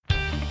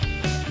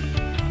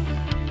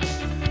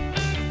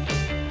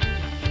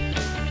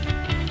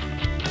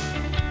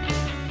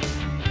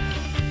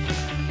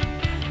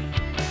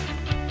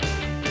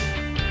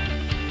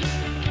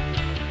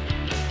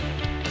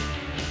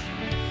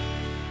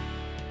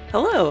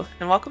Hello,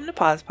 and welcome to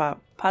Pause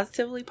Pop,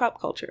 Positively Pop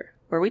Culture,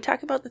 where we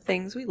talk about the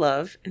things we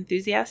love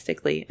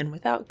enthusiastically and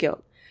without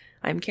guilt.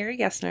 I'm Carrie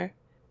Gessner.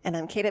 And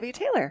I'm KW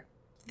Taylor.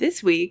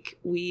 This week,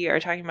 we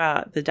are talking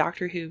about the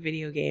Doctor Who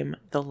video game,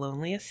 The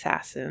Lonely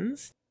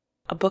Assassins,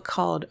 a book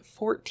called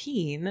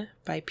 14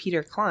 by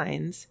Peter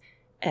Clines,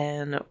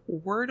 and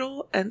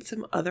Wordle and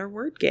some other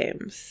word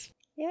games.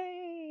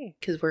 Yay!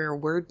 Because we're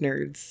word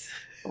nerds.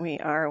 We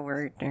are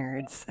word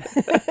nerds.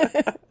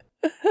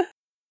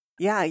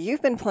 Yeah,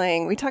 you've been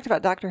playing, we talked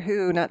about Doctor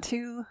Who not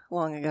too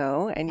long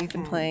ago, and you've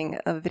been playing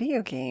a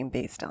video game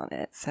based on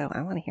it, so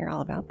I want to hear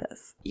all about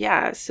this.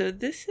 Yeah, so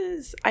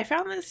I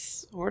found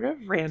this sort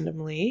of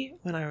randomly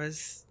when I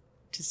was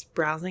just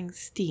browsing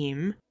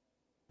Steam,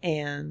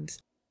 and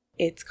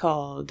it's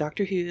called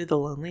Doctor Who The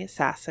Lonely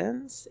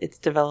Assassins. It's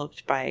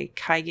developed by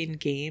Kaigen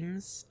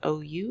Games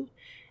OU,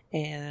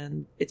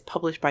 and it's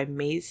published by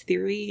Maze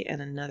Theory and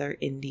another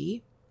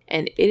indie.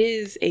 And it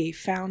is a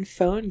found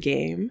phone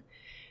game,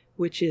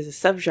 which is a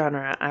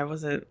subgenre I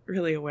wasn't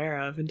really aware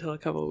of until a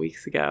couple of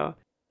weeks ago.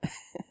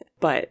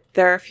 But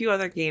there are a few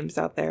other games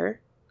out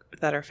there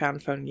that are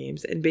found phone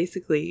games, and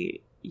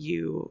basically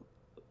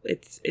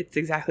it's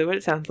exactly what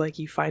it sounds like.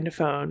 You find a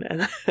phone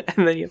and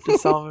then you have to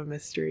solve a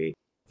mystery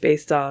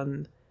based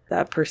on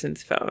that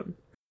person's phone.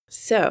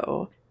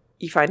 So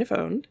you find a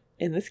phone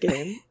in this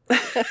game.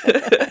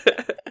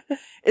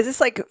 Is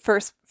this like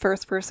first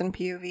person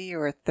POV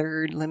or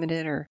third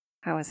limited, or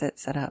how is it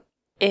set up?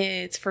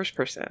 It's first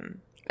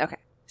person. Okay.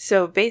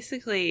 So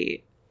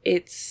basically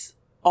it's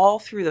all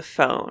through the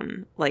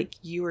phone. Like,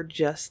 you are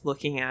just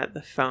looking at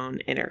the phone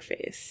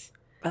interface.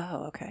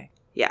 Oh, okay.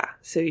 Yeah.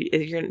 So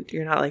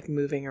you're not like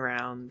moving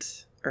around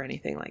or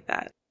anything like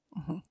that.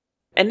 Mm-hmm.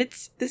 And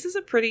this is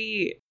a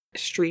pretty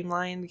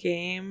streamlined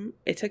game.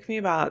 It took me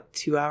about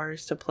 2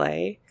 hours to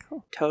play.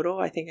 Cool. Total.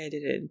 I think I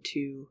did it in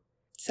 2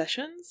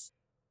 sessions.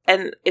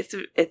 And it's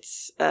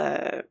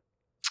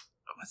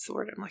what's the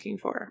word I'm looking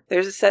for?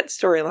 There's a set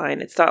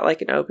storyline. It's not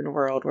like an open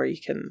world where you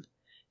can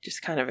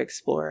just kind of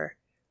explore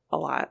a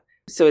lot.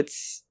 So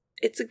it's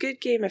a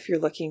good game if you're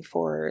looking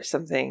for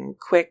something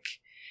quick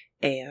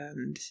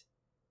and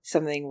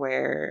something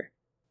where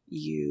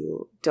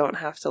you don't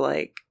have to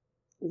like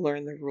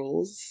learn the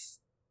rules.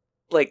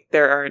 Like,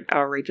 there aren't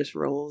outrageous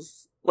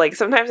rules. Like,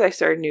 sometimes I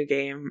start a new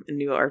game, a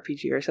new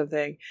RPG or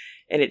something,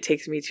 and it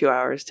takes me 2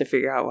 hours to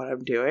figure out what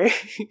I'm doing.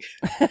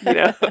 You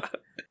know?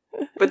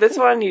 But this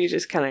one, you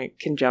just kind of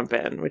can jump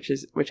in,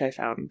 which I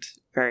found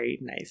very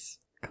nice.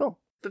 Cool.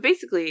 But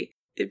basically,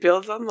 it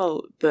builds on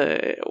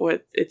the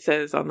what it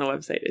says on the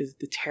website is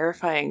the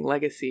terrifying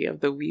legacy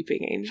of the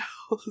Weeping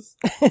Angels.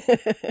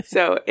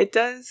 So it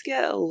does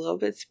get a little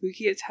bit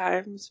spooky at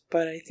times,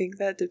 but I think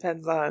that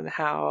depends on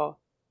how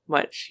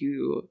much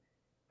you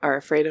are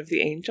afraid of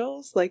the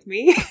angels, like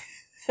me.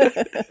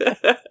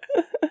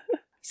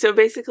 So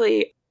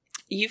basically,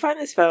 you find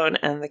this phone,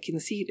 and the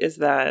conceit is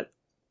that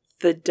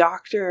the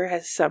doctor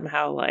has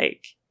somehow,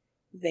 like,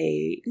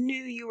 they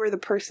knew you were the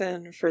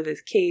person for this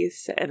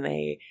case, and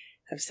they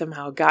have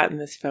somehow gotten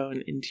this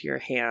phone into your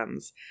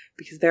hands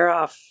because they're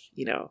off,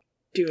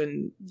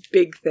 doing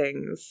big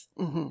things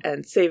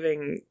and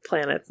saving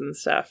planets and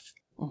stuff,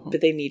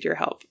 but they need your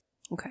help.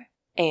 Okay.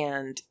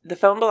 And the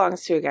phone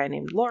belongs to a guy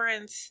named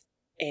Lawrence,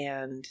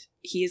 and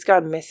he's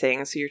gone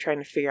missing, so you're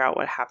trying to figure out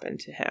what happened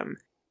to him.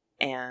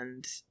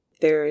 And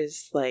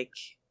there's, like,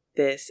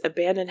 this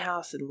abandoned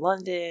house in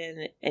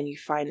London, and you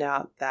find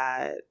out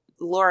that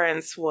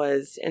Lawrence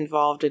was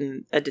involved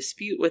in a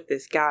dispute with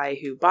this guy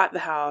who bought the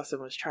house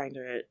and was trying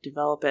to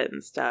develop it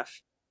and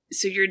stuff.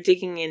 So you're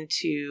digging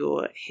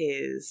into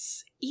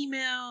his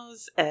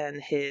emails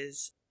and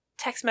his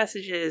text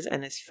messages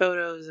and his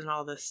photos and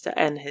all this stuff,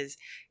 and his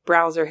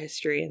browser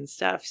history and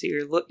stuff. So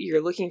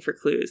you're looking for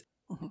clues.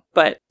 Mm-hmm.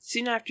 But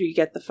soon after you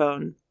get the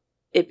phone,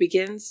 it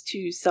begins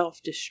to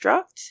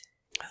self-destruct,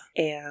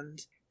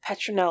 and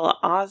Petronella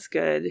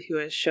Osgood, who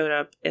has showed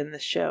up in the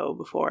show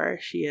before,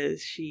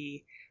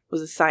 she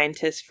was a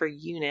scientist for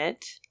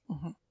UNIT,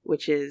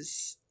 which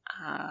is,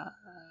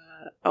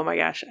 oh my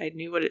gosh, I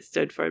knew what it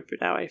stood for,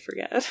 but now I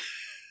forget.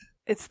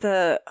 It's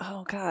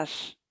oh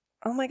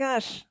my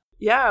gosh.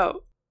 Yeah,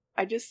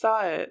 I just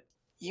saw it.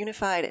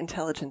 Unified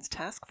Intelligence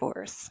Task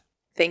Force.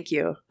 Thank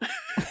you.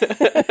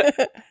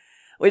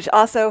 Which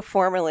also,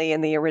 formerly in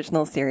the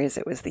original series,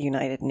 it was the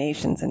United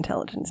Nations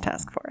Intelligence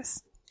Task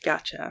Force.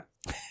 Gotcha.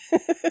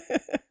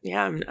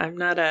 Yeah, I'm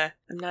not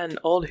an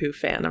old Who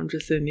fan. I'm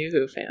just a new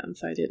Who fan,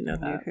 so I didn't know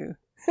that.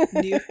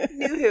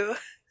 New Who.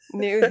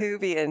 New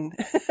Whovian.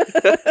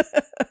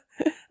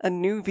 A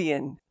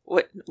Nuvian.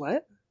 What?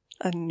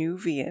 A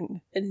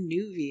Nuvian. A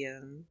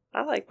Nuvian.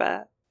 I like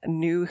that. A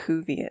new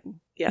Whovian.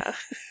 Yeah.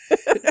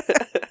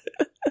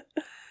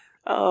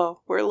 Oh,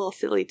 we're a little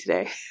silly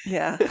today.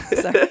 Yeah.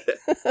 Sorry.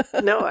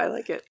 No, I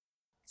like it.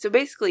 So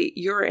basically,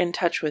 you're in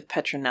touch with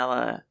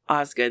Petronella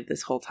Osgood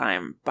this whole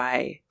time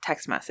by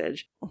text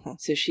message.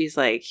 So she's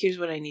like, here's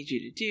what I need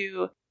you to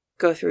do.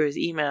 Go through his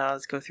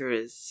emails, go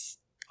through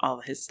all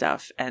of his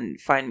stuff, and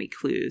find me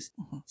clues.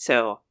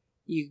 So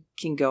you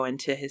can go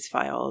into his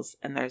files,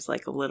 and there's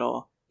like a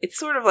little It's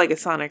sort of like a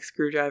sonic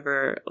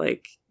screwdriver.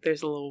 Like,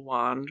 there's a little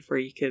wand where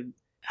you could...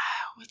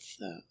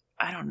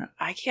 I don't know.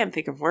 I can't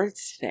think of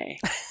words today.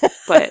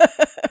 But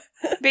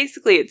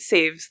basically it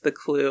saves the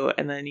clue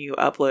and then you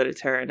upload it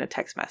to her in a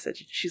text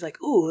message. And she's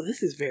like, ooh,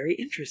 this is very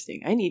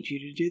interesting. I need you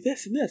to do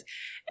this and this.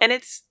 And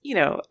it's,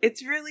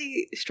 it's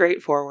really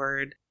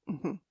straightforward.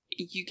 Mm-hmm.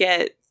 You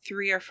get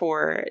 3 or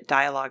 4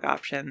 dialogue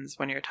options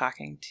when you're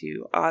talking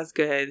to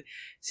Osgood.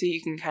 So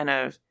you can kind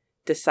of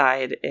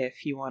decide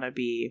if you want to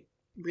be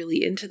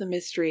really into the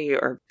mystery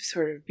or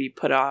sort of be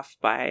put off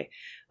by,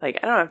 like,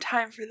 I don't have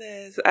time for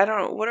this.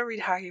 What are we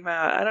talking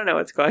about? I don't know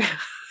what's going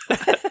on.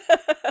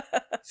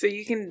 So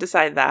you can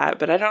decide that,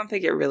 but I don't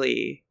think it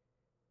really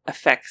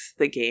affects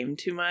the game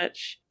too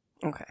much.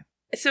 Okay.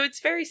 So it's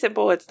very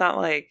simple. It's not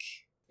like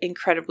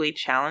incredibly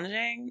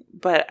challenging,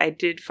 but I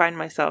did find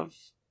myself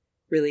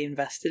really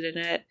invested in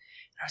it.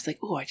 I was like,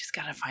 oh, I just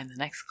gotta find the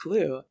next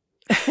clue.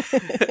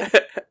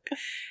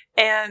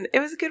 And it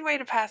was a good way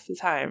to pass the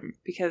time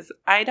because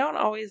I don't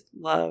always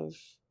love...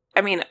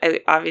 I mean,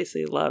 I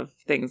obviously love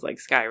things like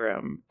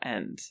Skyrim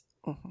and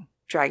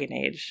Dragon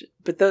Age,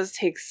 but those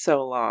take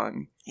so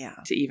long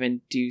to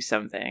even do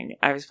something.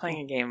 I was playing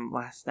a game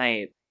last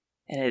night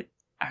and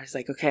I was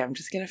like, okay, I'm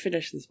just going to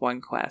finish this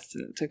one quest,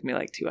 and it took me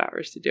like 2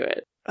 hours to do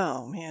it.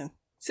 Oh, man.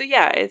 So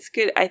yeah, it's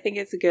good. I think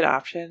it's a good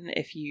option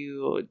if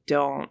you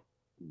don't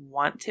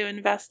want to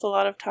invest a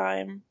lot of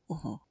time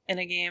in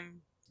a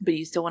game, but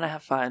you still want to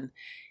have fun.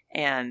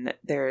 And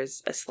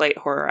there's a slight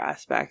horror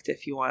aspect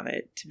if you want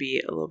it to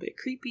be a little bit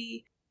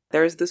creepy.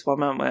 There was this one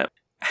moment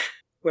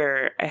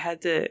where I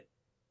had to,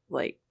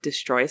 like,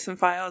 destroy some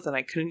files and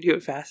I couldn't do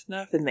it fast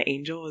enough, and the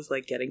angel was,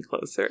 like, getting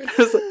closer. And I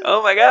was like,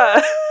 oh my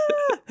god.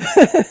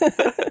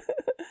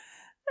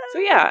 So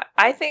yeah,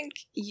 I think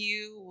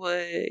you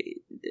would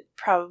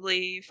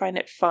probably find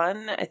it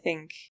fun. I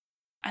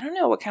don't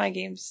know, what kind of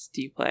games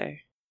do you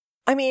play?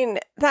 I mean,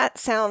 that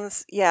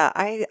sounds,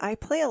 I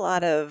play a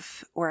lot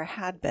of, or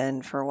had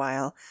been for a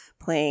while,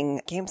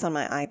 playing games on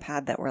my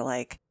iPad that were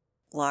like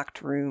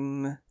locked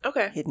room,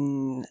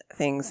 hidden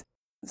things.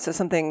 So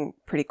something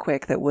pretty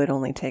quick that would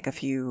only take a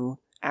few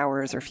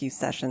hours or a few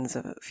sessions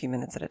of a few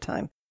minutes at a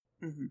time.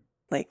 Mm-hmm.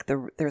 Like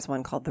there's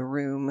one called The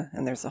Room,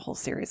 and there's a whole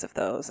series of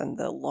those, and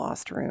The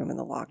Lost Room and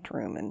The Locked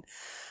Room.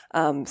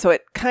 And so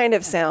it kind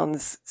of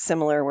sounds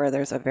similar where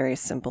there's a very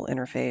simple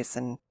interface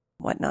and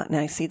whatnot. And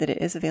I see that it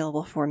is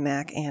available for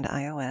Mac and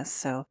iOS,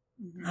 so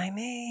I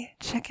may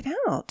check it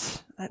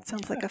out. That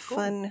sounds like a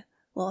fun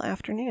little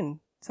afternoon.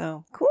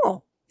 So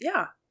cool.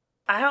 Yeah,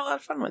 I had a lot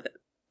of fun with it.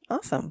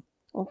 Awesome.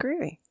 Well,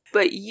 groovy.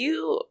 But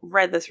you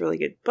read this really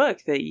good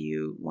book that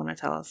you want to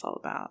tell us all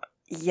about.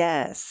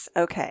 Yes.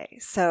 Okay.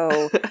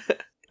 So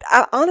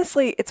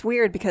honestly, it's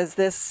weird because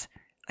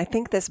I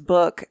think this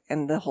book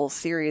and the whole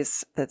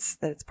series that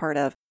it's part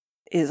of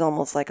is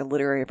almost like a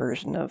literary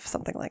version of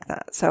something like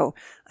that. So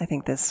I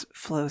think this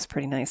flows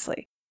pretty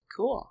nicely.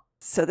 Cool.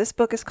 So this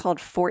book is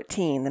called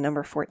 14, the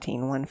number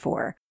 14,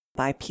 14,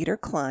 by Peter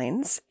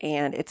Clines.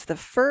 And it's the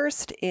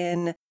first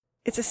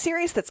it's a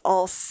series that's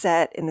all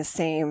set in the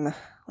same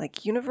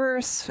like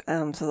universe.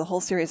 So the whole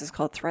series is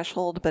called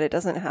Threshold, but it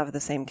doesn't have the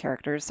same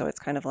characters. So it's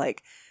kind of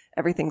like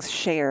everything's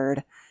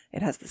shared.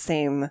 It has the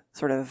same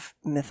sort of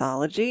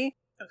mythology.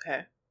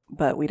 Okay.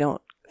 But we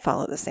don't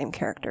follow the same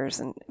characters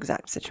and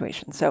exact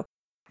situations. So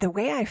the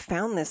way I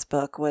found this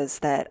book was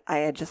that I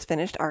had just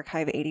finished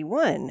Archive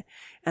 81,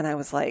 and I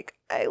was like,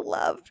 I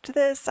loved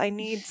this. I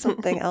need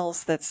something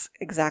else that's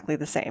exactly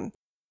the same.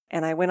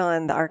 And I went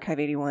on the Archive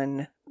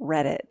 81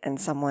 Reddit, and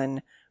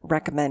someone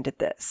recommended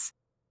this.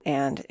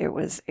 And it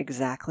was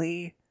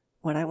exactly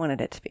what I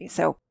wanted it to be.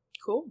 So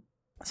cool.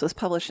 So it was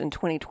published in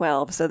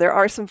 2012. So there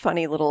are some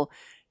funny little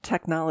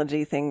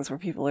technology things where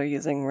people are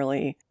using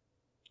really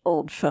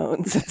old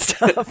phones and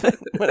stuff and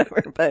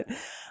whatever.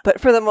 But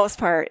for the most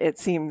part, it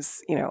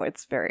seems,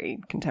 it's very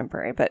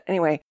contemporary. But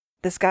anyway,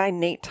 this guy,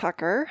 Nate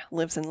Tucker,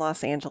 lives in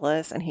Los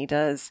Angeles, and he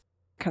does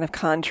kind of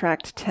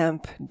contract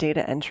temp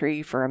data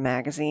entry for a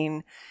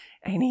magazine.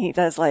 And he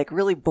does like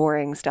really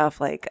boring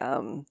stuff like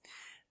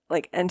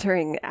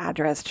entering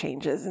address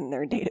changes in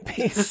their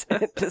database.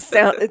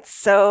 It's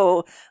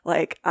so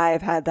like,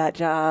 I've had that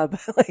job,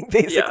 like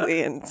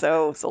basically, and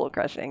so soul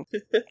crushing.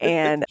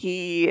 And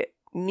he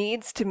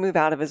needs to move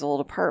out of his old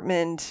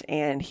apartment,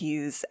 and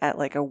he's at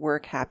like a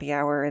work happy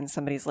hour, and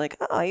somebody's like,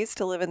 oh, I used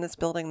to live in this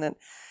building that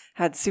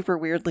had super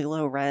weirdly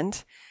low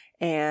rent.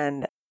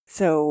 And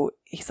so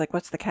he's like,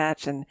 what's the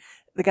catch? And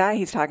the guy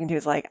he's talking to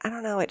is like, I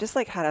don't know, it just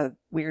like had a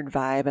weird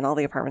vibe, and all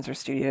the apartments are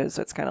studios,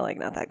 so it's kind of like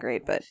not that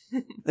great, but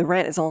the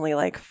rent is only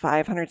like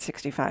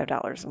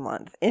 $565 a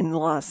month in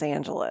Los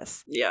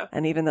Angeles. Yeah.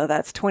 And even though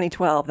that's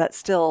 2012, that's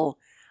still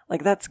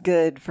like, that's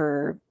good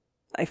for,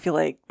 I feel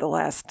like, the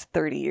last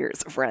 30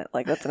 years of rent.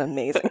 Like, that's an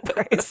amazing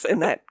price in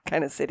that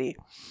kind of city.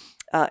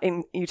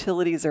 And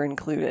utilities are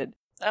included.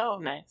 Oh,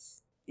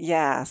 nice.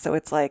 Yeah. So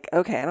it's like,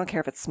 okay, I don't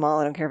care if it's small.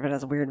 I don't care if it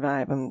has a weird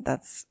vibe.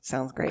 That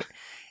sounds great.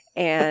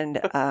 And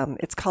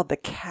it's called the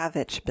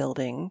Kavich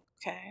Building.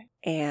 Okay.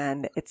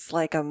 And it's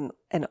like an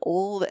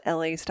old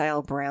LA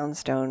style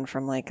brownstone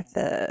from like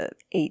the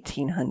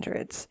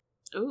 1800s.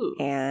 Ooh.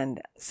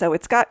 And so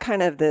it's got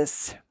kind of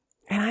this,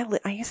 and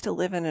I used to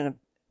live in an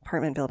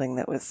apartment building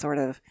that was sort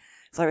of,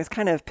 so I was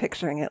kind of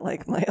picturing it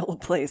like my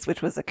old place,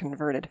 which was a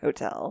converted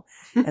hotel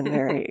and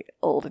very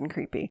old and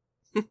creepy.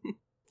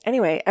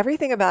 Anyway,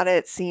 everything about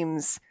it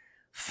seems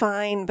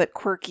fine but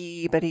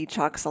quirky, but he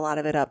chalks a lot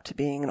of it up to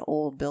being an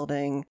old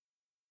building.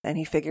 And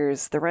he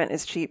figures the rent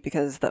is cheap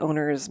because the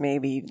owners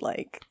maybe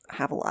like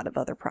have a lot of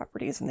other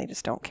properties and they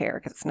just don't care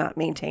because it's not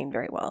maintained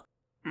very well.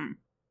 Hmm.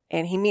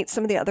 And he meets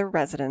some of the other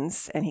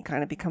residents and he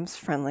kind of becomes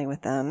friendly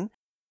with them.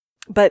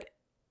 But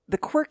the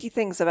quirky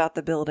things about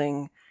the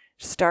building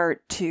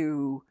start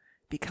to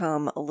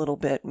become a little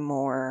bit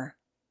more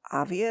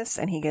obvious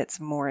and he gets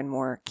more and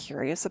more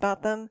curious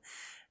about them.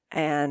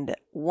 And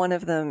one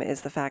of them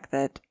is the fact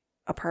that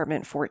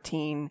apartment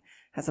 14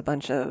 has a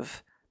bunch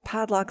of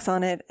padlocks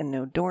on it and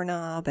no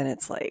doorknob, and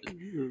it's like,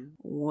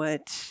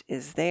 what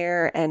is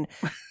there? And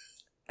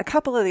a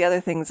couple of the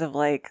other things of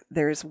like,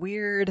 there's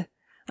weird,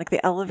 like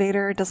the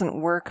elevator doesn't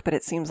work, but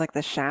it seems like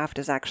the shaft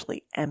is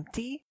actually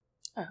empty.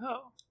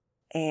 Oh.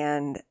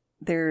 And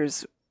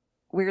there's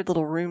weird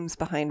little rooms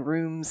behind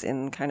rooms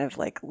in kind of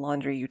like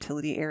laundry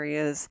utility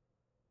areas.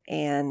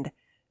 And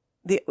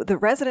the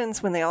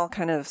residents, when they all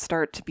kind of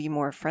start to be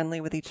more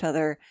friendly with each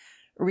other,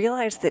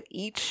 realize that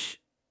each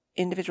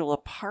individual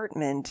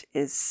apartment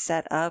is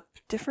set up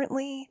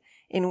differently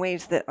in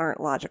ways that aren't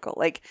logical.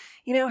 Like,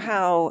 you know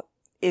how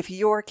if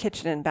your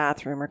kitchen and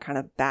bathroom are kind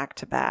of back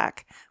to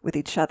back with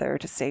each other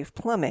to save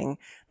plumbing,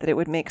 that it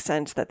would make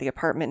sense that the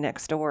apartment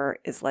next door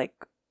is like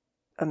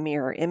a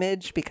mirror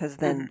image because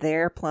then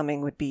their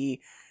plumbing would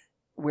be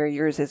where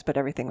yours is, but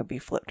everything would be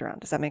flipped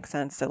around. Does that make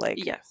sense? So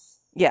like, yes.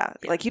 Yeah,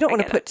 like you don't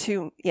want to put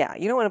you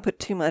don't want to put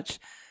too much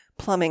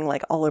plumbing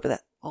like all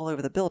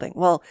over the building.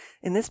 Well,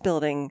 in this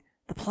building,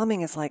 the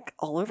plumbing is like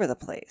all over the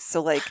place.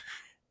 So like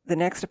the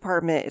next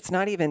apartment, it's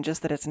not even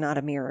just that it's not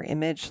a mirror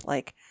image,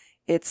 like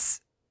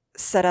it's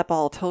set up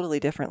all totally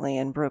differently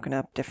and broken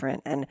up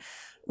different. And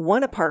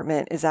one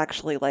apartment is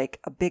actually like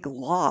a big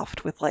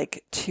loft with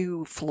like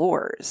 2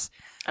 floors.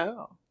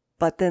 Oh.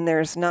 But then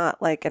there's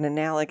not like an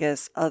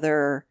analogous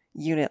other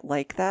unit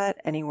like that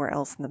anywhere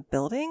else in the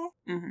building.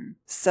 Mm-hmm.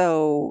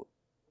 So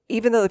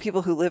even though the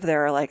people who live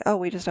there are like, oh,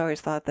 we just always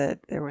thought that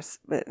there was,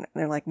 but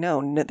they're like,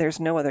 no,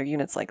 there's no other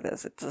units like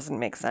this. It doesn't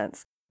make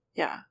sense.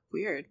 Yeah.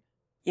 Weird.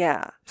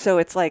 Yeah. So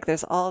it's like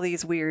there's all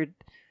these weird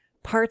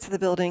parts of the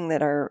building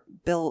that are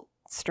built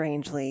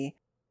strangely.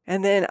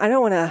 And then I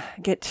don't want to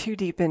get too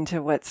deep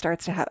into what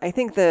starts to happen. I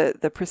think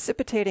the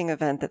precipitating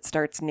event that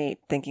starts Nate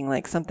thinking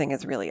like something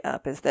is really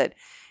up is that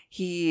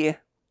he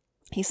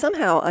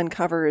somehow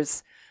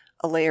uncovers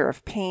a layer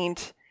of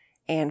paint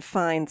and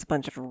finds a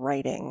bunch of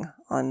writing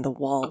on the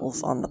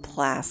walls on the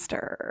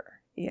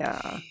plaster.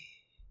 Yeah.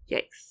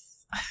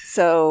 Yikes.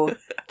 So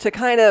to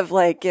kind of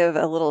like give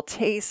a little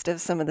taste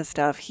of some of the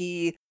stuff,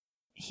 he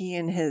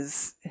and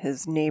his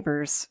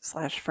neighbors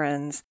 /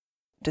 friends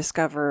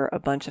discover a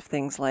bunch of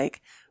things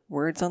like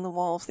words on the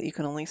walls that you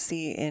can only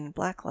see in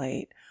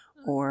blacklight,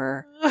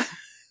 or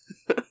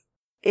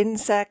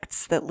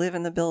insects that live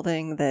in the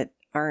building that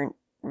aren't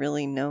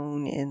really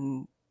known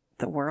in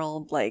the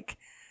world. Like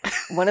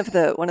one of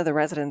the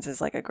residents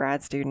is like a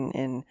grad student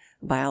in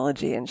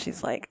biology, and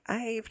she's like,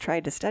 I've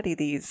tried to study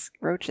these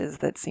roaches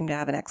that seem to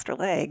have an extra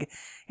leg,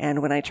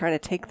 and when I try to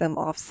take them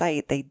off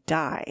site, they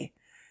die.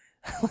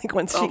 Like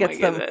once she gets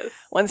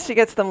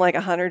them like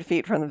 100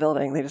 feet from the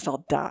building, they just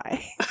all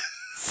die.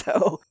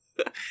 So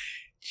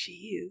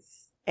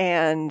jeez.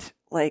 And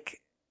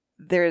like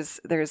there's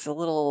a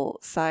little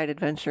side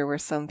adventure where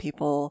some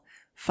people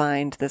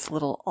find this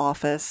little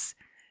office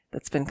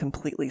that's been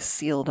completely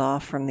sealed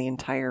off from the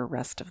entire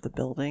rest of the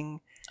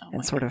building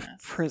and sort of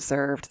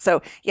preserved.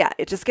 So yeah,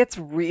 it just gets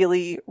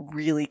really,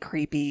 really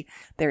creepy.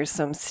 There's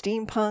some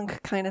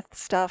steampunk kind of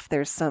stuff.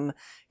 There's some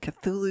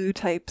Cthulhu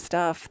type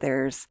stuff.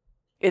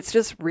 It's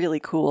just really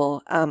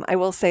cool. I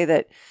will say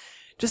that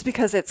just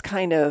because it's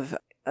kind of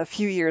a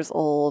few years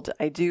old,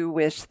 I do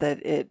wish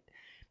that it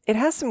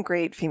has some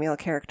great female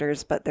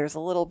characters, but there's a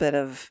little bit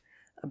of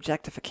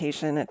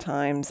objectification at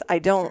times. I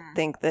don't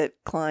think that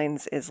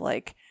Clines is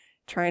like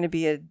trying to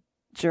be a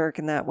jerk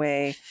in that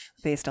way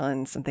based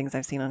on some things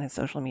I've seen on his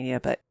social media,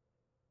 but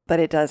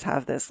it does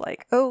have this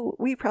like, oh,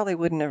 we probably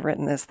wouldn't have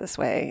written this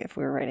way if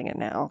we were writing it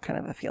now kind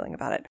of a feeling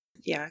about it.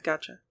 Yeah,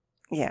 gotcha.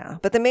 Yeah,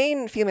 but the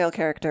main female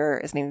character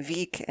is named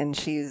Veek, and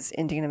she's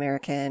Indian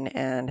American,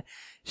 and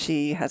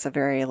she has a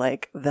very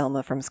like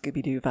Velma from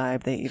Scooby-Doo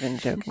vibe. They even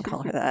joke and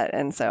call her that,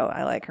 and so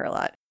I like her a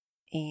lot.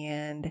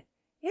 And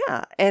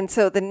yeah, and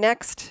so the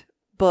next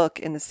book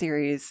in the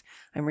series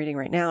I'm reading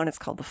right now, and it's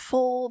called The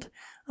Fold,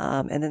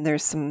 and then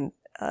there's some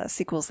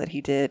sequels that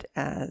he did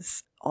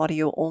as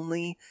audio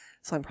only,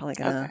 so I'm probably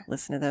gonna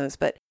listen to those.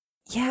 But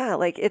yeah,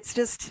 like it's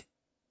just...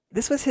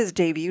 This was his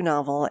debut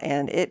novel,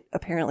 and it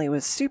apparently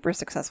was super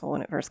successful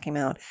when it first came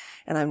out,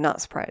 and I'm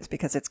not surprised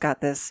because it's got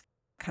this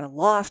kind of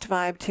lost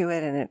vibe to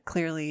it, and it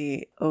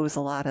clearly owes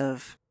a lot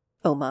of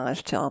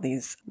homage to all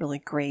these really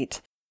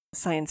great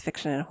science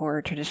fiction and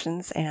horror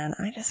traditions, and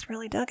I just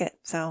really dug it.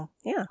 So,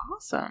 yeah.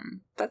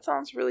 Awesome. That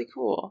sounds really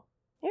cool.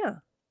 Yeah.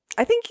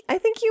 I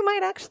think you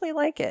might actually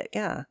like it.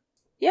 Yeah.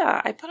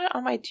 Yeah, I put it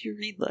on my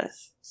to-read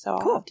list, so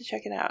I'll have to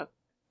check it out.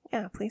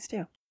 Yeah, please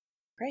do.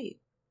 Great.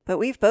 But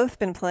we've both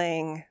been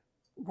playing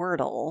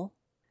Wordle.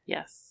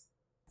 Yes.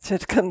 So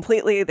it's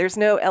completely, there's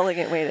no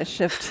elegant way to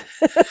shift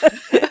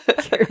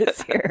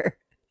gears here.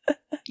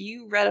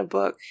 You read a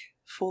book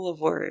full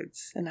of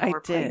words, and now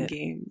we're playing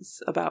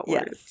games about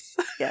words.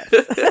 Yes.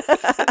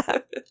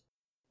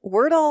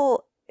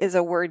 Wordle is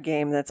a word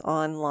game that's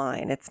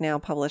online. It's now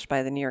published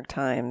by the New York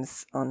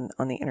Times on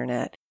the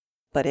internet.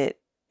 But it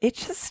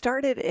just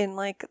started in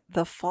like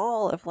the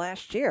fall of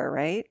last year,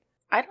 right?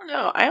 I don't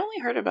know. I only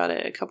heard about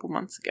it a couple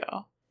months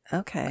ago.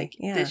 Okay.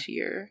 This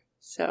year.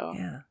 So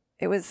yeah.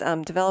 It was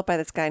developed by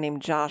this guy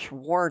named Josh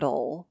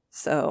Wardle.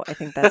 So I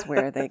think that's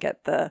where they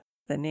get the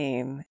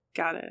name.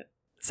 Got it.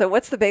 So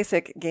what's the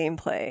basic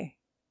gameplay?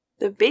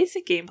 The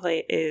basic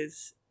gameplay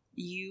is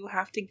you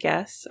have to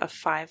guess a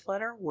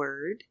 5-letter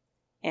word,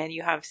 and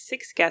you have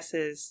 6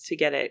 guesses to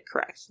get it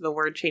correct. The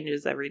word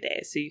changes every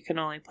day, so you can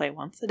only play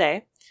once a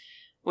day,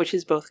 which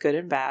is both good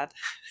and bad.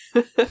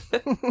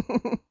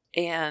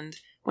 And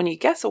when you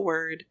guess a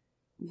word,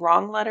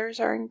 wrong letters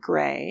are in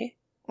gray,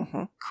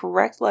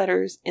 correct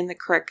letters in the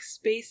correct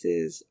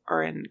spaces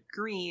are in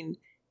green,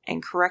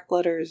 and correct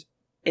letters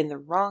in the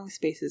wrong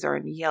spaces are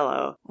in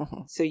yellow.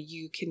 So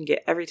you can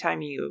get, every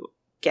time you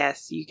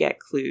guess, you get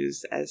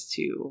clues as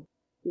to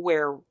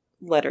where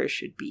letters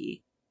should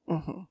be.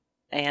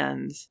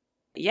 And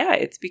yeah,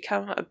 it's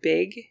become a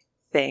big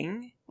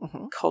thing.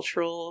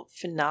 Cultural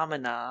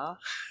phenomenon,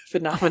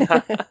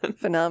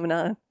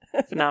 yeah,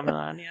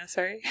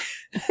 sorry.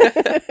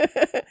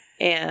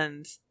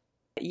 And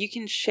you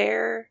can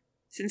share,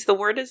 since the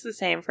word is the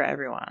same for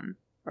everyone,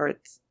 or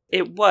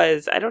it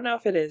was, I don't know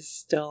if it is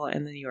still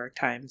in the New York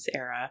Times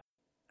era.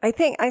 I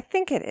think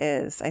it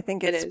is. I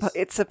think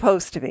it's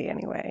supposed to be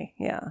anyway.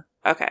 Yeah.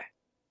 Okay.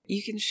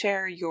 You can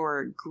share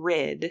your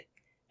grid,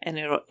 and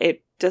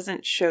it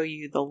doesn't show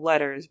you the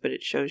letters, but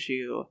it shows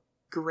you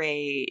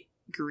gray,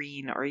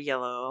 green, or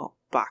yellow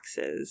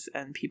boxes,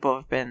 and people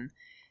have been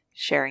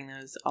sharing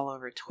those all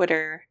over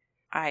Twitter.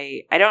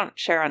 I don't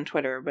share on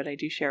Twitter, but I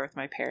do share with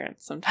my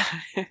parents sometimes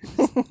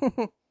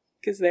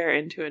because they're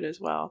into it as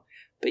well.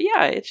 But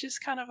yeah, it's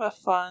just kind of a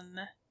fun,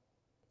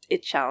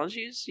 it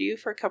challenges you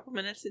for a couple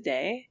minutes a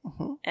day,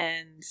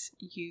 and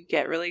you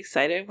get really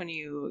excited when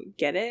you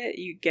get it.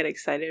 You get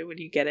excited when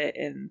you get it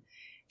in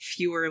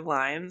fewer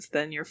lines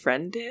than your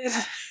friend did.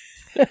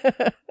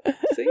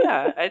 So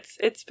yeah,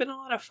 it's been a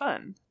lot of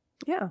fun.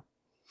 Yeah.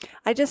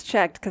 I just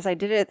checked because I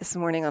did it this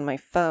morning on my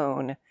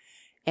phone,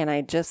 and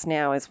I just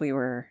now, as we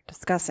were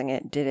discussing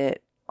it, did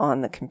it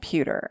on the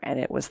computer, and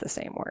it was the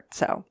same word.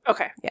 So,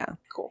 okay. Yeah.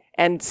 Cool.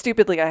 And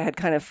stupidly, I had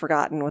kind of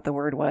forgotten what the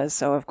word was,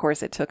 so of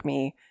course it took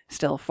me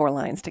still 4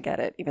 lines to get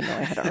it, even though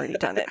I had already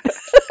done it.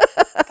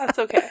 That's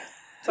okay.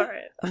 It's all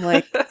right. I'm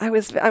like,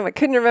 I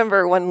couldn't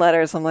remember one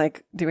letter, so I'm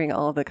like doing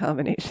all the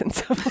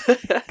combinations of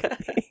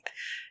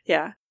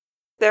Yeah.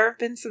 There have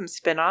been some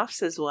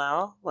spin-offs as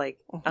well, like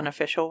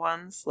unofficial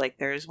ones. Like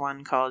there's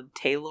one called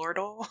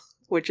Taylordle,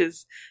 which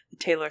is the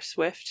Taylor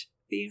Swift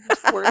themed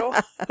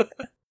Wordle.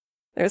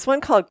 There's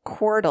one called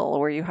Quordle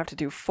where you have to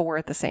do 4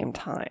 at the same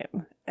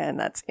time, and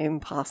that's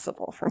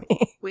impossible for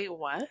me. Wait,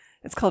 what?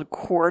 It's called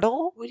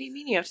Quordle. What do you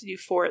mean you have to do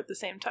 4 at the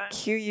same time?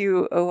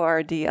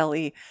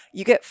 Quordle.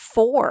 You get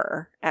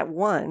 4 at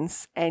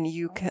once, and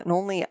you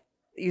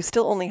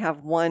still only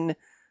have one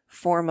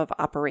form of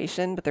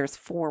operation, but there's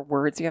 4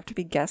 words you have to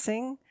be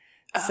guessing.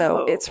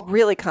 So it's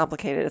really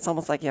complicated. It's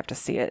almost like you have to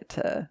see it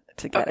to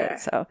get it.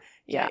 So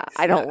yeah, yikes.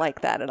 I don't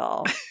like that at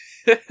all.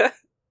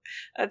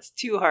 That's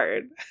too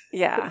hard.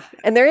 Yeah.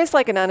 And there is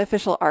like an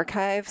unofficial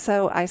archive.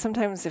 So I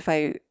sometimes, if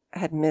I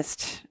had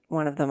missed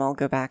one of them, I'll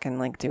go back and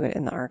like do it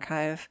in the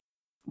archive.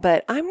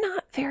 But I'm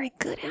not very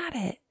good at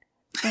it.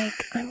 Like,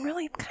 I'm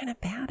really kind of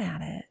bad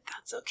at it.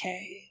 That's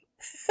okay.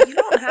 You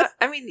don't have,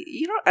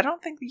 I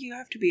don't think you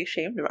have to be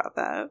ashamed about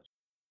that.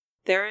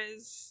 There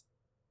is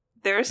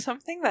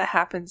something that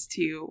happens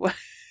to you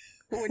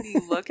when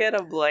you look at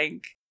a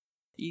blank.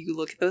 You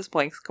look at those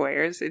blank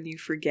squares and you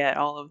forget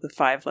all of the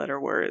 5-letter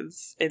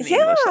words in the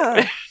English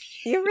language.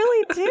 You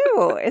really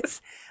do.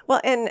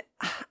 And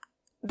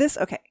this,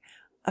 okay.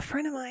 A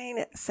friend of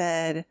mine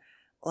said,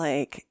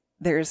 like,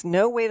 there's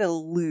no way to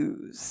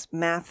lose.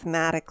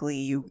 Mathematically,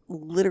 you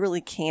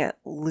literally can't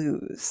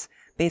lose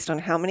based on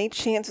how many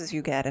chances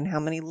you get and how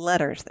many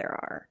letters there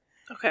are.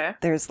 Okay.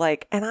 There's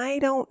like, and I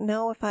don't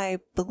know if I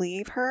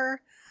believe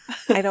her.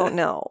 I don't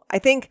know. I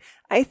think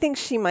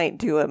she might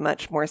do a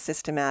much more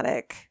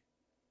systematic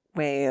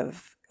way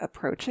of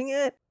approaching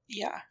it.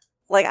 Yeah.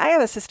 Like, I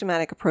have a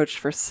systematic approach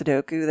for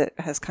Sudoku that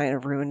has kind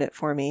of ruined it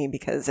for me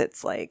because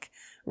it's like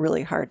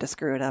really hard to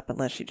screw it up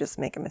unless you just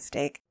make a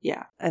mistake.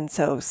 Yeah. And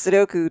so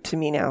Sudoku to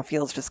me now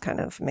feels just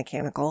kind of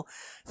mechanical.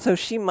 So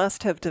she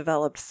must have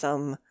developed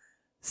some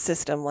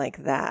system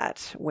like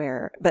that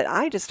but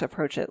I just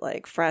approach it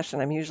like fresh,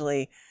 and I'm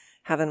usually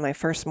having my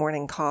first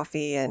morning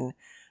coffee and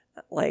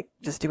like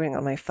just doing it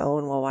on my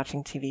phone while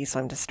watching TV. So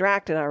I'm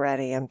distracted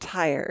already. I'm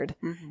tired.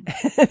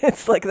 Mm-hmm.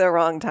 It's like the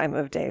wrong time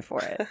of day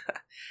for it.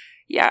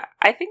 Yeah,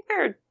 I think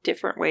there are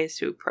different ways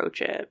to approach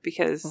it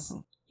because,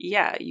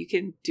 yeah, you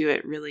can do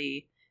it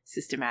really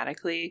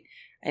systematically.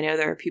 I know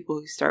there are people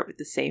who start with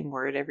the same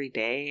word every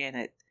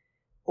day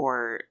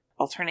or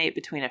alternate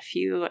between a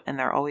few, and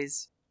they're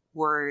always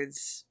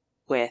words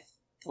with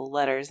the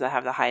letters that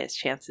have the highest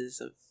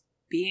chances of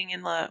being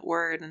in the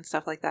word and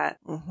stuff like that.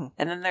 Mm-hmm.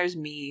 And then there's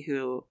me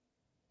who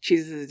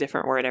chooses a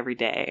different word every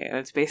day, and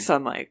it's based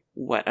on like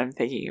what I'm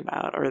thinking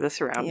about or the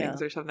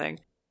surroundings or something.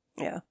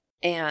 Yeah.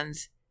 And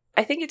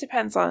I think it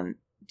depends on,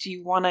 do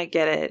you want to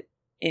get it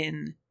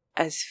in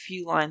as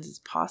few lines as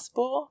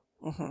possible?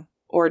 Mm-hmm.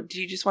 Or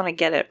do you just want to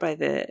get it by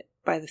the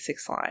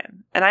sixth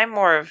line? And I'm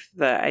more of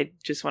I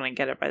just want to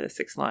get it by the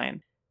sixth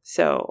line.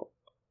 So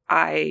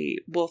I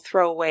will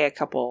throw away a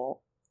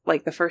couple,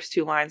 like the first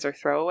 2 lines are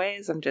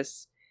throwaways. I'm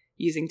just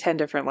using 10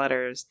 different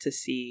letters to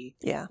see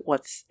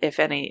if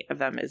any of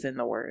them is in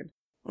the word.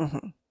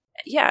 Mm-hmm.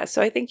 Yeah,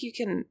 so I think you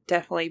can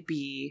definitely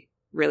be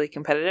really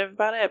competitive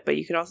about it, but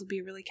you could also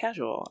be really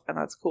casual, and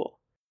that's cool.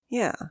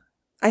 Yeah.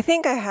 I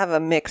think I have a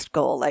mixed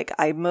goal. Like,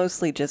 I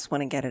mostly just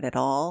want to get it at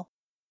all.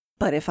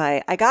 But if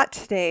I got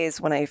today's,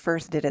 when I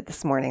first did it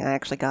this morning, I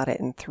actually got it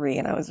in 3,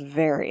 and I was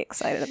very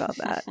excited about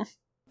that.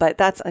 But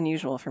that's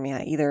unusual for me.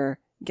 I either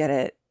get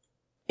it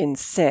in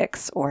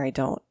 6 or I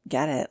don't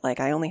get it. Like,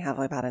 I only have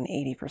about an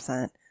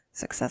 80%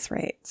 success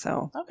rate.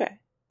 So, okay.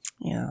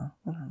 Yeah,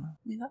 I don't know.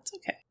 I mean, that's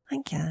okay. I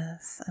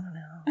guess. I don't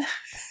know.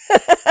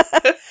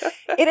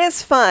 It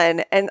is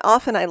fun, and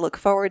often I look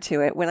forward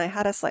to it. When I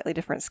had a slightly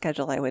different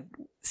schedule, I would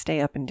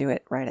stay up and do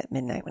it right at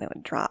midnight when it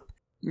would drop.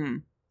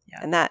 Mm, yeah.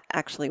 And that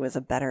actually was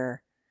I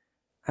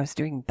was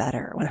doing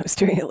better when I was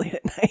doing it late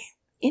at night.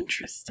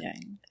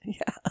 Interesting.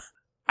 Yeah.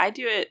 I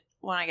do it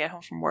when I get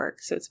home from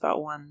work, so it's about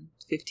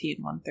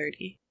 1:15,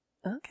 1:30.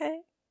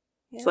 Okay.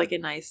 Yeah. It's like a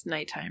nice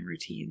nighttime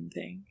routine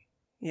thing.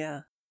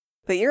 Yeah.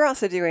 But you're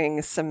also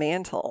doing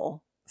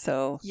Semantle,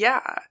 so...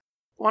 Yeah.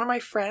 One of my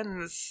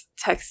friends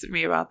texted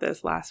me about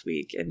this last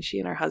week, and she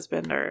and her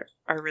husband are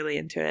really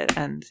into it.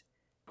 And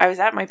I was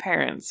at my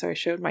parents', so I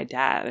showed my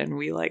dad, and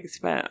we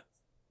spent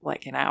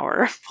an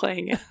hour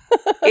playing it.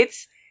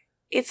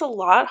 It's a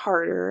lot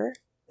harder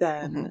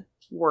than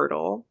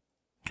Wordle.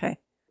 Okay.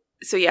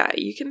 So yeah,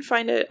 you can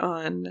find it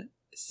on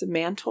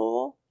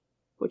Semantle,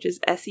 which is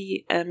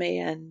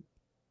SEMANTLE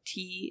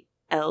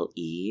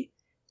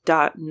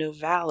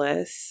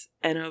 .novalis,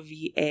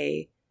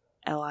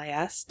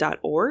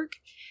 NOVALIS.org.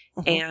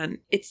 And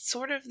it's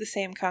sort of the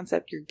same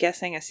concept. You're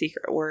guessing a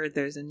secret word.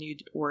 There's a new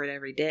word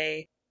every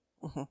day.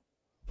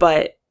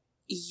 But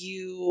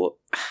you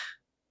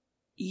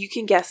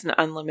can guess an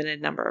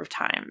unlimited number of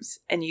times.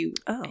 And you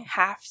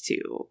have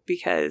to,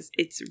 because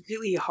it's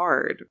really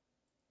hard.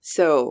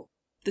 So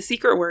the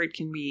secret word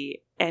can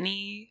be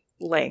any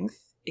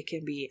length. It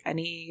can be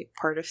any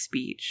part of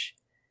speech.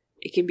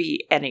 It can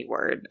be any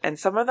word. And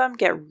some of them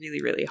get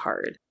really, really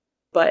hard.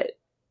 But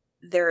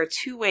there are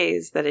 2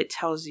 ways that it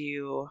tells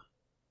you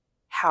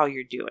how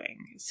you're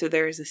doing. So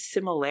there's a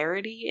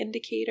similarity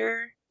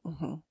indicator,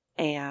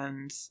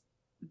 and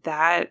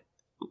that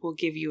will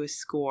give you a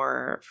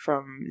score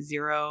from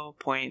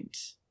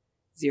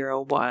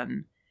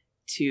 0.01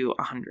 to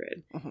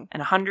 100. And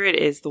 100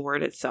 is the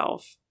word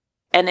itself.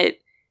 And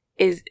it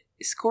is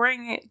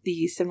scoring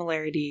the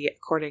similarity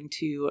according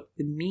to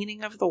the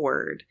meaning of the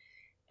word.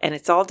 And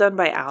it's all done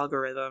by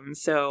algorithm.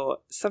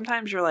 So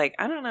sometimes you're like,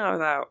 I don't know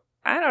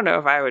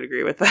if I would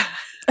agree with that,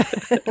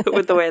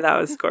 with the way that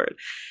was scored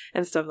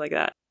and stuff like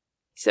that.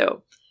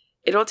 So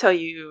it'll tell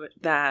you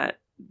that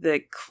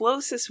the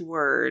closest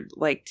word,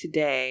 like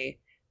today,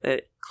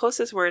 the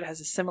closest word has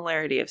a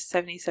similarity of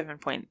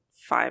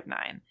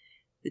 77.59.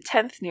 The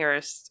 10th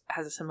nearest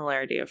has a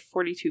similarity of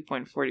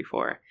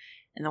 42.44.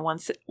 And the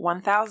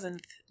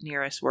 1000th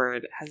nearest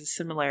word has a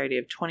similarity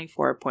of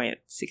 24.63.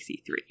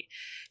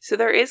 So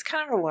there is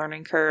kind of a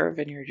learning curve,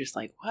 and you're just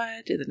like,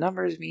 what do the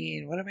numbers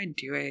mean? What am I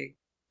doing?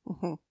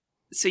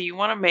 So you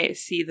want to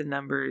see the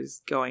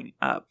numbers going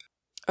up.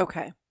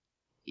 Okay.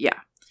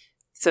 Yeah.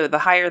 So the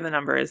higher the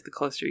number is, the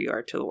closer you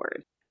are to the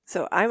word.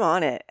 So I'm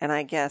on it, and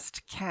I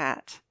guessed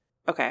cat.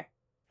 Okay.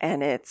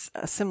 And it's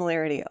a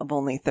similarity of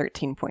only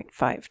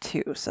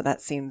 13.52. So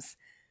that seems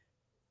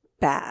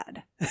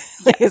bad.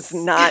 It's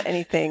not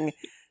anything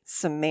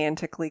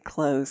semantically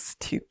close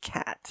to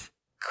cat.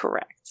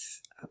 Correct.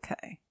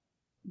 Okay.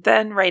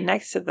 Then right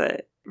next to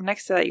that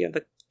you have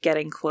the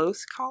getting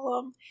close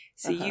column.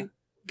 So you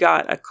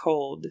got a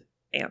cold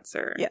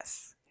answer.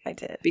 Yes, I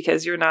did.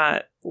 Because you're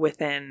not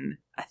within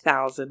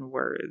 1,000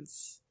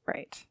 words.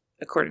 Right.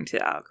 According to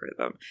the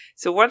algorithm.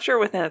 So once you're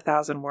within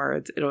 1,000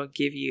 words, it'll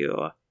give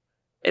you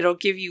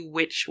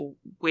which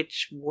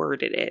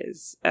word it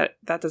is.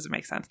 That doesn't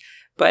make sense.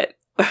 But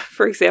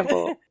for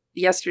example,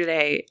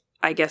 yesterday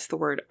I guessed the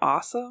word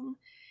awesome,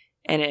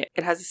 and it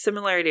has a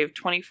similarity of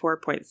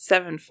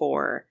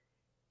 24.74,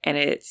 and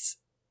it's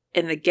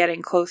in the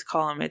getting close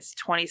column, it's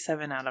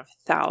 27 out of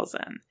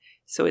 1,000.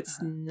 So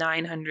it's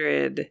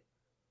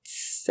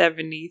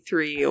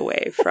 973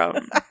 away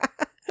from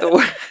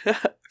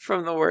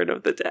from the word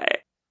of the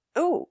day.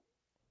 Oh,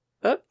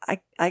 Oh.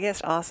 I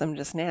guessed awesome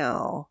just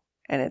now,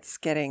 and it's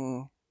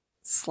getting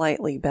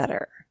slightly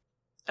better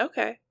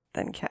Okay.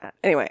 than cat.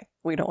 Anyway,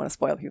 we don't want to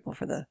spoil people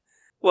for the...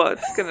 Well,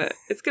 it's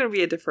gonna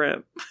be a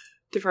different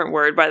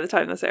word by the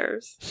time this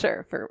airs.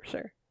 Sure, for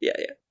sure. Yeah.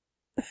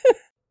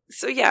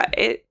 So yeah,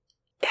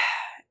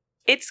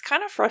 it's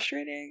kind of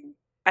frustrating.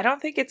 I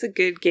don't think it's a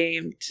good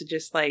game to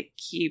just like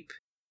keep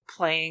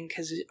playing,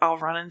 because I'll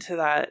run into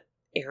that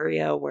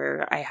area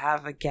where I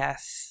have a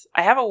guess.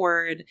 I have a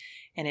word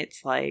and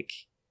it's like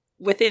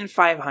within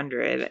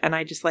 500, and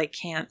I just like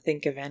can't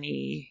think of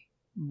any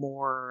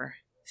more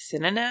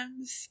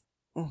synonyms.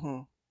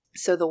 Mm-hmm.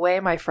 So the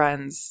way my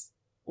friends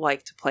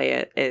like to play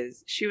it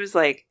is, she was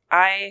like,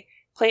 I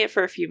play it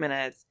for a few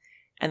minutes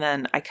and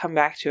then I come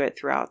back to it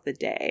throughout the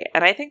day.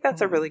 And I think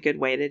that's a really good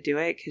way to do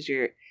it, because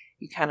you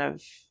kind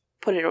of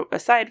put it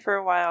aside for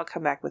a while,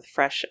 come back with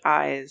fresh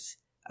eyes,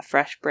 a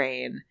fresh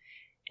brain,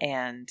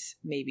 and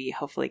maybe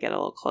hopefully get a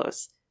little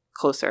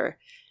closer.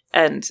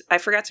 And I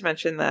forgot to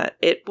mention that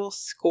it will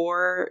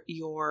score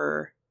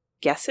your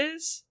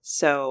guesses.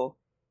 So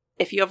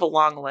if you have a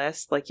long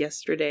list, like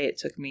yesterday, it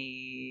took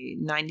me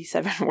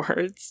 97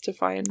 words to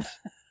find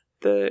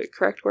the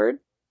correct word.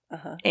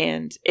 Uh-huh.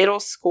 And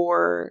it'll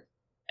score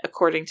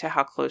according to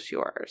how close you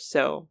are.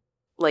 So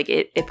like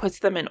it puts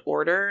them in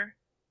order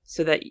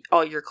so that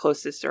all your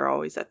closest are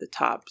always at the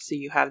top. So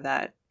you have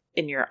that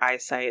in your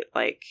eyesight,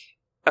 like,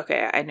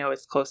 okay, I know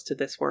it's close to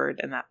this word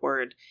and that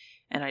word,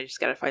 and I just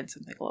got to find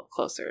something a little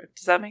closer.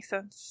 Does that make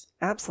sense?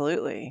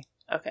 Absolutely.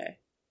 Okay.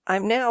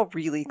 I'm now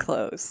really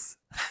close.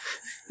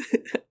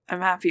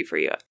 I'm happy for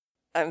you.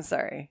 I'm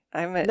sorry.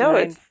 I'm at No,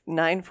 it's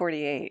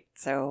 9:48,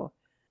 so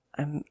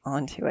I'm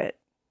onto it.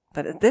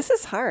 But this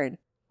is hard.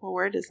 What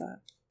word is that?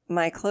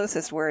 My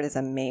closest word is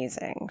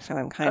amazing, so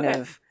I'm kind Okay.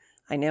 of,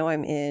 I know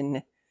I'm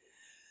in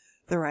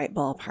the right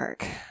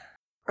ballpark.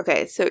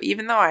 Okay, so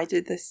even though I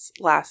did this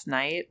last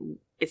night,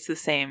 it's the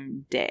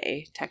same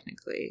day,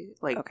 technically.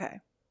 Like,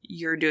 Okay.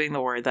 You're doing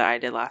the word that I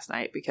did last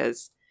night,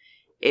 because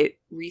it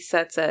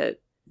resets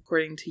at,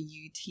 according to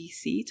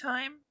UTC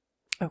time.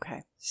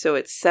 Okay. So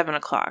it's 7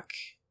 o'clock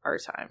our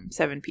time,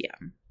 7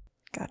 p.m.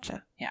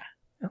 Gotcha. Yeah.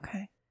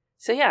 Okay.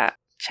 So yeah,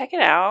 check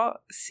it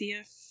out. See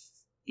if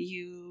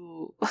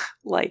you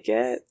like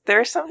it. There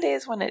are some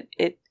days when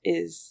it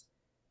is,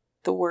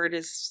 the word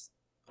is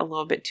a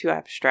little bit too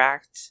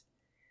abstract.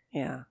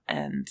 Yeah.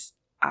 And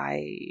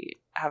I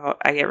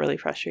get really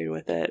frustrated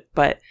with it,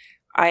 but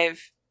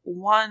I've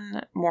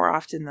won more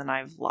often than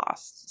I've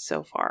lost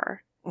so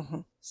far.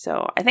 Mm-hmm.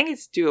 So I think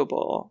it's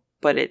doable,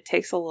 but it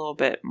takes a little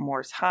bit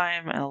more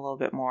time and a little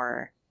bit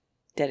more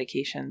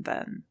dedication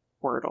than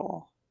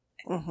Wordle.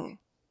 Mm-hmm.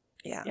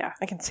 Yeah. Yeah.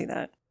 I can see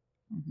that.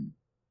 Mm-hmm.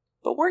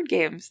 But word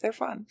games, they're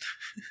fun.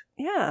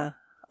 Yeah.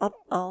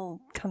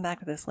 I'll come back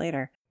to this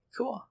later.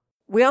 Cool.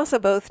 We also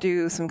both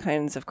do some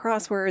kinds of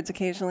crosswords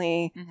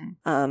occasionally.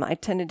 Mm-hmm. I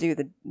tend to do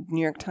the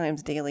New York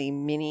Times Daily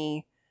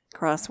mini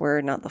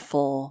crossword, not the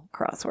full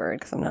crossword,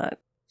 because I'm not,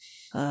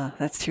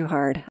 that's too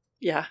hard.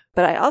 Yeah.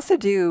 But I also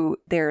do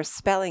their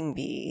spelling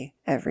bee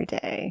every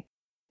day.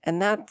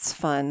 And that's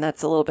fun.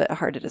 That's a little bit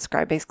hard to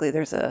describe. Basically,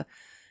 there's a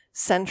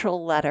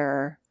central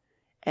letter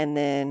and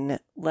then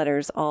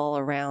letters all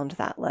around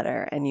that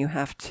letter. And you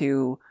have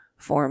to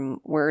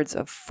form words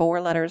of 4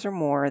 letters or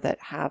more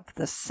that have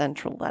the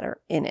central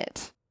letter in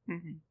it.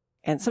 Mm-hmm.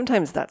 And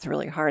sometimes that's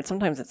really hard.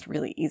 Sometimes it's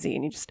really easy.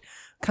 And you just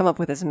come up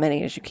with as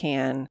many as you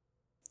can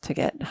to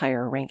get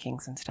higher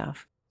rankings and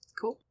stuff.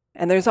 Cool.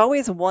 And there's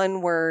always one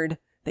word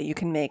that you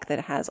can make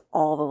that has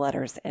all the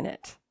letters in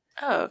it.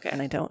 Oh, okay.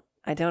 And I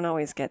don't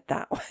always get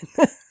that one.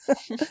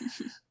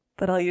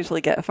 But I'll usually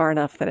get far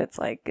enough that it's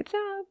like, good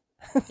job.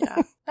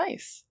 Yeah,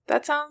 nice.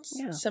 That sounds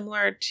Yeah.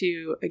 similar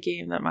to a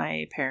game that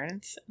my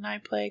parents and I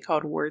play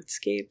called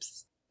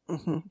Wordscapes.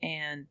 Mm-hmm.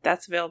 And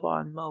that's available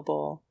on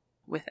mobile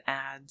with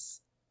ads.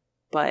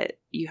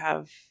 But you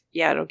have,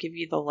 it'll give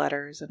you the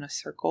letters in a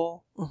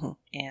circle. Mm-hmm.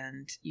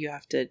 And you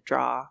have to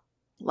draw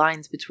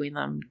lines between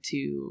them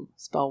to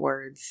spell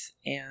words.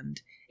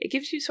 And it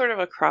gives you sort of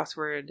a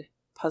crossword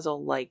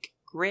puzzle-like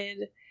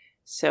grid.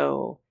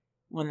 So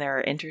when there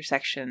are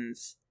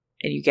intersections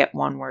and you get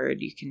one word,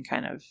 you can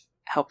kind of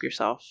help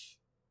yourself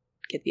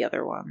get the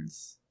other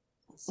ones.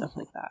 Stuff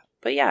like that.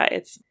 But yeah,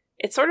 it's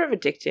sort of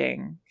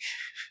addicting.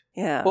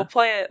 Yeah. We'll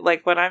play it,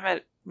 like when I'm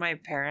at my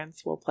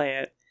parents', we'll play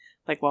it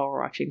like while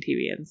we're watching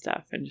TV and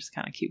stuff and just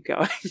kind of keep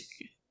going.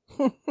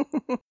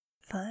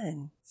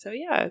 Fun. So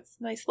yeah, it's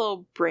a nice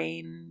little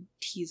brain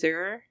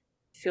teaser.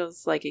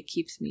 Feels like it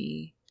keeps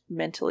me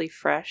mentally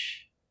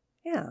fresh.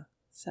 Yeah.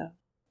 So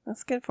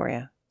That's good for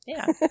you.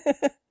 yeah.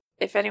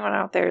 If anyone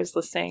out there is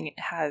listening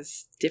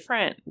has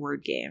different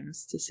word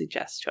games to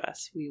suggest to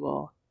us, we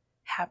will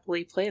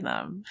happily play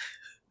them.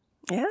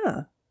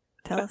 Yeah.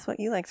 Tell us what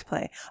you like to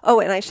play. Oh,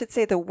 and I should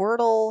say the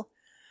Wordle,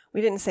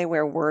 we didn't say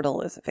where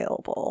Wordle is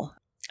available.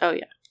 Oh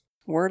yeah.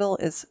 Wordle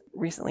has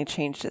recently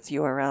changed its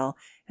URL,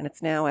 and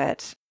it's now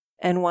at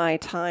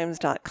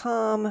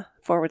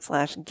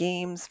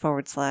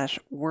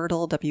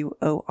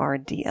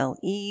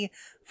nytimes.com/games/Wordle,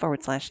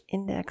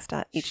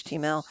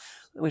 WORDLE/index.html,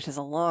 which is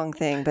a long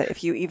thing, but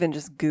if you even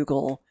just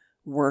Google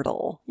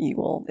Wordle,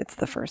 it's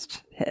the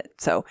first hit.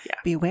 So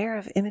beware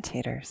of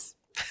imitators.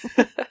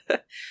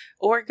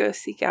 Or go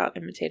seek out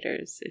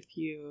imitators if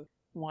you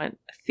want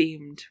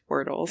themed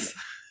Wordles.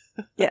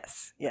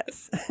 Yes.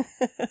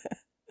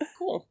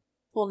 Cool.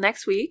 Well,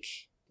 next week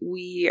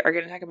we are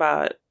going to talk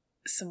about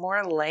some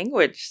more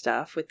language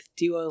stuff with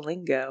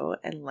Duolingo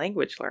and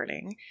language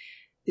learning,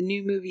 the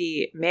new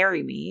movie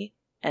Marry Me,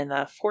 and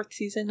the 4th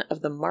season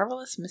of The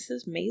Marvelous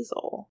Mrs.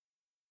 Maisel.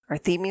 Our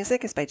theme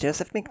music is by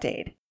Joseph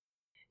McDade.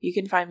 You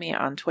can find me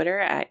on Twitter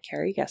at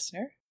Carrie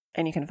Gessner.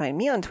 And you can find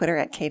me on Twitter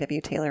at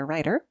KW Taylor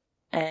Writer.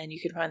 And you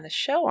can find the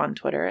show on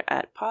Twitter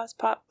at Pause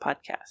Pop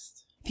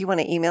Podcast. If you want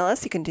to email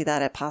us, you can do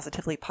that at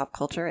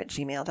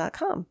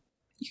positivelypopculture@gmail.com.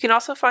 You can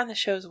also find the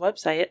show's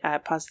website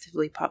at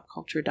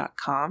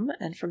positivelypopculture.com,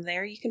 and from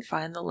there you can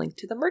find the link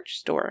to the merch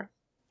store.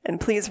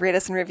 And please rate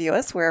us and review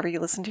us wherever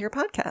you listen to your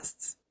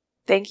podcasts.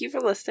 Thank you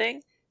for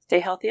listening. Stay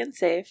healthy and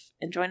safe,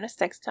 and join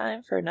us next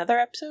time for another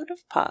episode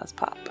of Pause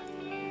Pop.